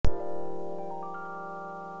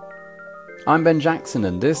I'm Ben Jackson,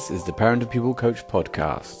 and this is the Parent and Pupil Coach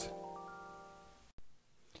podcast.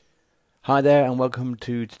 Hi there, and welcome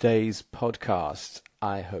to today's podcast.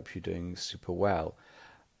 I hope you're doing super well.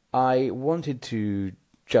 I wanted to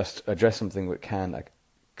just address something that can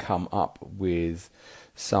come up with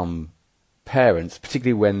some parents,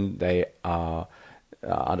 particularly when they are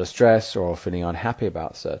under stress or feeling unhappy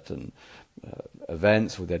about certain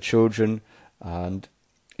events with their children. And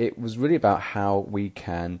it was really about how we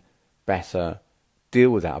can better deal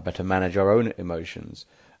with that, better manage our own emotions.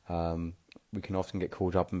 We can often get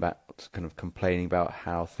caught up in about kind of complaining about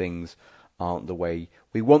how things aren't the way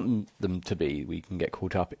we want them to be. We can get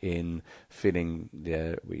caught up in feeling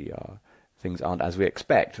things aren't as we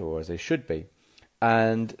expect or as they should be.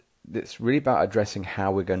 And it's really about addressing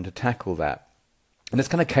how we're going to tackle that. And this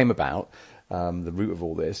kind of came about, the root of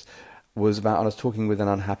all this was about, I was talking with an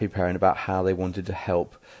unhappy parent about how they wanted to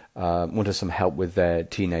wanted some help with their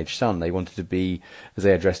teenage son. They wanted to be, as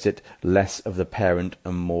they addressed it, less of the parent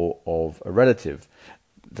and more of a relative.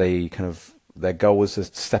 Their goal was to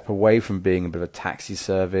step away from being a bit of a taxi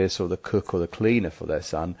service or the cook or the cleaner for their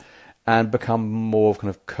son and become more of kind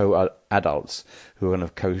of co-adults who are kind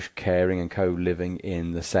of co-caring and co-living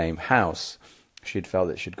in the same house. She'd felt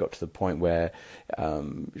that she'd got to the point where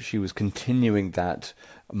she was continuing that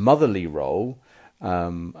motherly role,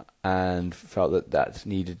 and felt that he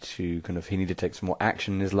needed to take some more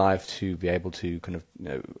action in his life to be able to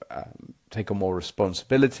take on more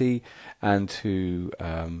responsibility and to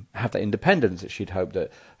have that independence that she'd hoped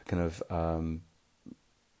that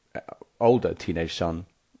older teenage son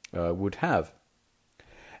would have.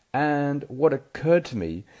 And what occurred to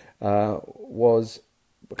me was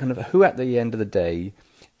who at the end of the day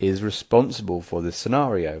is responsible for this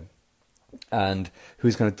scenario, and who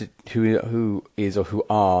is or who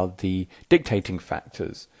are the dictating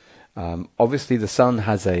factors. Obviously, the son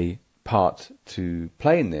has a part to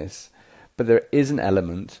play in this, but there is an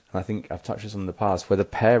element, and I think I've touched this on in the past, where the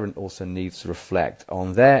parent also needs to reflect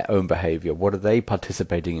on their own behaviour. What are they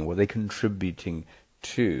participating in? What are they contributing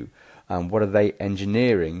to? What are they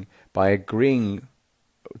engineering by agreeing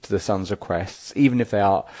to the son's requests, even if they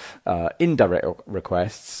are indirect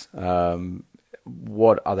requests?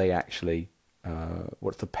 What are they actually?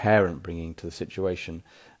 What's the parent bringing to the situation?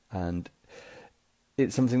 And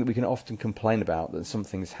it's something that we can often complain about, that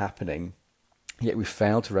something's happening, yet we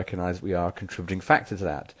fail to recognise we are a contributing factor to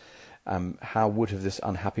that. How would have this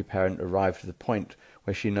unhappy parent arrived to the point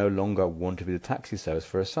where she no longer wanted to be the taxi service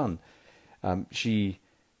for her son? She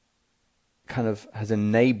kind of has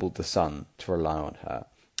enabled the son to rely on her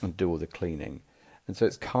and do all the cleaning. And so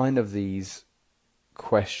it's kind of these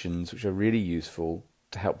questions which are really useful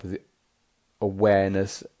to help with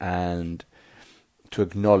awareness and to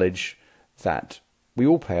acknowledge that we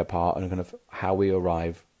all play a part in kind of how we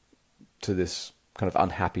arrive to this kind of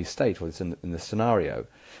unhappy state, or this in this scenario.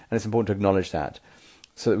 And it's important to acknowledge that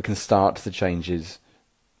so that we can start the changes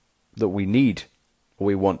that we need or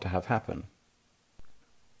we want to have happen.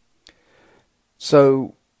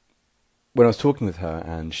 So when I was talking with her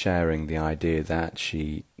and sharing the idea that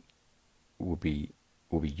she will be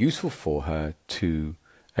useful for her to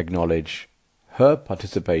acknowledge her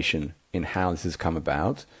participation in how this has come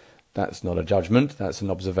about, that's not a judgment, that's an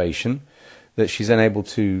observation, that she's then able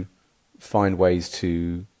to find ways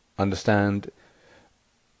to understand,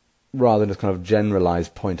 rather than just kind of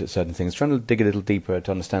generalized point at certain things, trying to dig a little deeper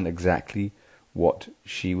to understand exactly what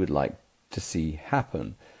she would like to see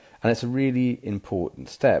happen. And it's a really important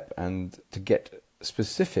step, and to get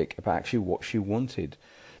specific about actually what she wanted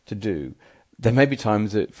to do. There may be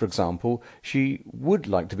times that, for example, she would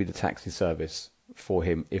like to be the taxi service for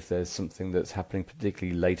him if there's something that's happening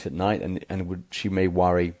particularly late at night, and she may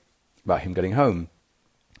worry about him getting home.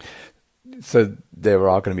 So there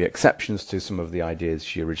are going to be exceptions to some of the ideas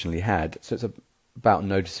she originally had. So it's about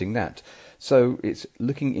noticing that. So it's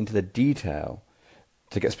looking into the detail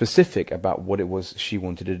to get specific about what it was she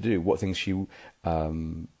wanted to do, what things she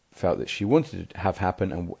felt that she wanted to have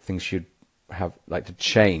happen, and what things she'd have like to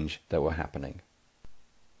change that were happening.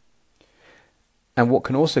 And what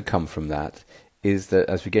can also come from that is that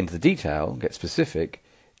as we get into the detail, get specific,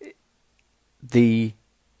 the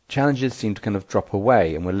challenges seem to kind of drop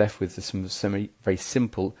away, and we're left with some very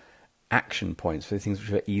simple action points for things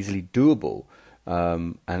which are easily doable,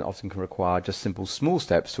 and often can require just simple small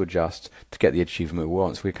steps to adjust to get the achievement we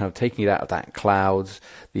want. So we're kind of taking it out of that clouds,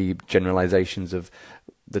 the generalizations of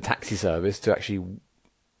the taxi service, to actually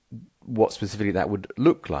what specifically that would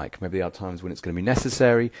look like. Maybe there are times when it's going to be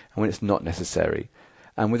necessary and when it's not necessary.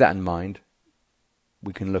 And with that in mind,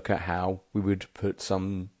 we can look at how we would put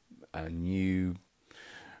some new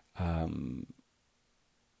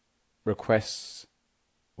requests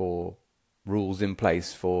or rules in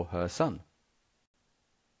place for her son.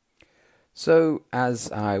 So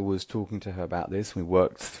as I was talking to her about this, we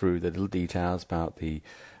worked through the little details about the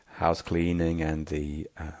house cleaning and the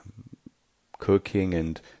cooking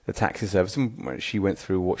and the taxi service, and she went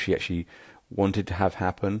through what she actually wanted to have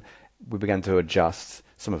happen. We began to adjust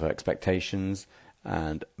some of her expectations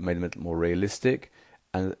and made them a little more realistic.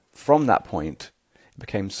 And from that point, it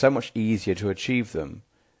became so much easier to achieve them.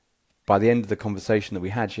 By the end of the conversation that we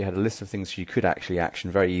had, she had a list of things she could actually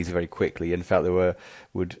action very easily, very quickly, and felt they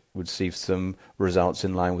would see some results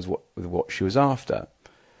in line with what she was after.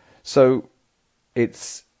 So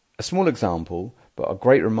it's a small example, but a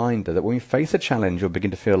great reminder that when we face a challenge or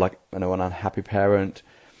begin to feel like an unhappy parent,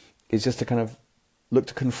 is just to kind of look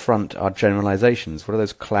to confront our generalizations. What are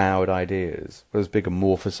those cloud ideas? What are those big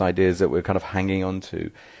amorphous ideas that we're kind of hanging on to?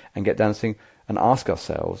 And get down to things and ask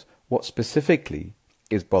ourselves, what specifically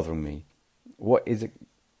is bothering me? What is it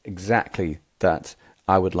exactly that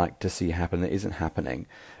I would like to see happen that isn't happening?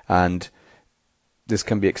 And this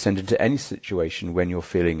can be extended to any situation when you're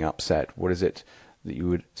feeling upset. What is it that you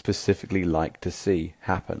would specifically like to see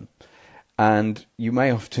happen? And you may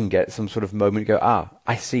often get some sort of moment, you go,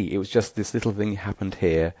 I see, it was just this little thing happened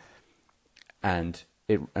here, and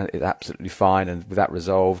it's absolutely fine, and with that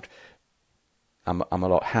resolved, I'm a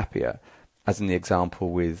lot happier. As in the example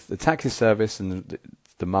with the taxi service, and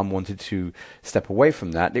the mum wanted to step away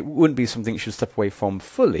from that, it wouldn't be something she should step away from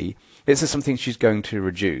fully. It's just something she's going to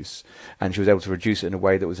reduce, and she was able to reduce it in a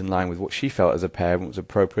way that was in line with what she felt as a parent was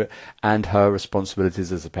appropriate, and her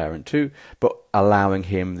responsibilities as a parent too, but allowing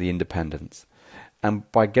him the independence.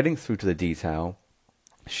 And by getting through to the detail,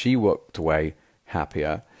 she walked away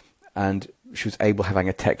happier, and she was able having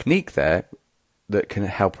a technique there that can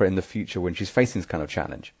help her in the future when she's facing this kind of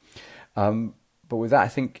challenge. But with that, I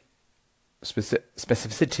think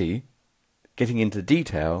specificity, getting into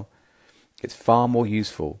detail, it's far more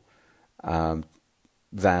useful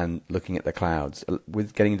than looking at the clouds.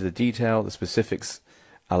 With getting into the detail, the specifics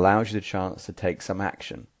allows you the chance to take some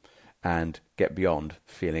action and get beyond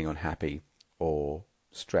feeling unhappy or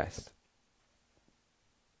stressed.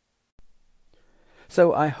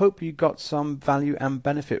 So I hope you got some value and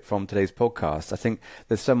benefit from today's podcast. I think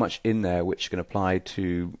there's so much in there which can apply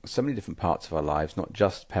to so many different parts of our lives, not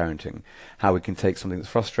just parenting. How we can take something that's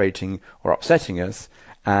frustrating or upsetting us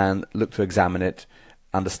and look to examine it,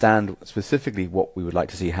 understand specifically what we would like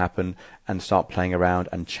to see happen, and start playing around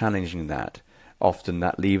and challenging that. Often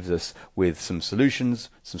that leaves us with some solutions,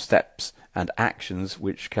 some steps and actions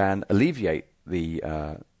which can alleviate the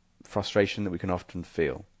frustration that we can often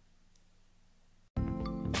feel.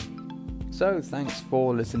 So thanks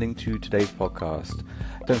for listening to today's podcast.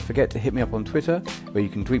 Don't forget to hit me up on Twitter, where you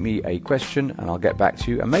can tweet me a question and I'll get back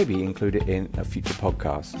to you and maybe include it in a future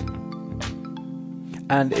podcast.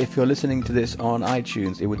 And if you're listening to this on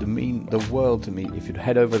iTunes, it would mean the world to me if you'd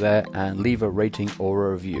head over there and leave a rating or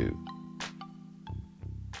a review.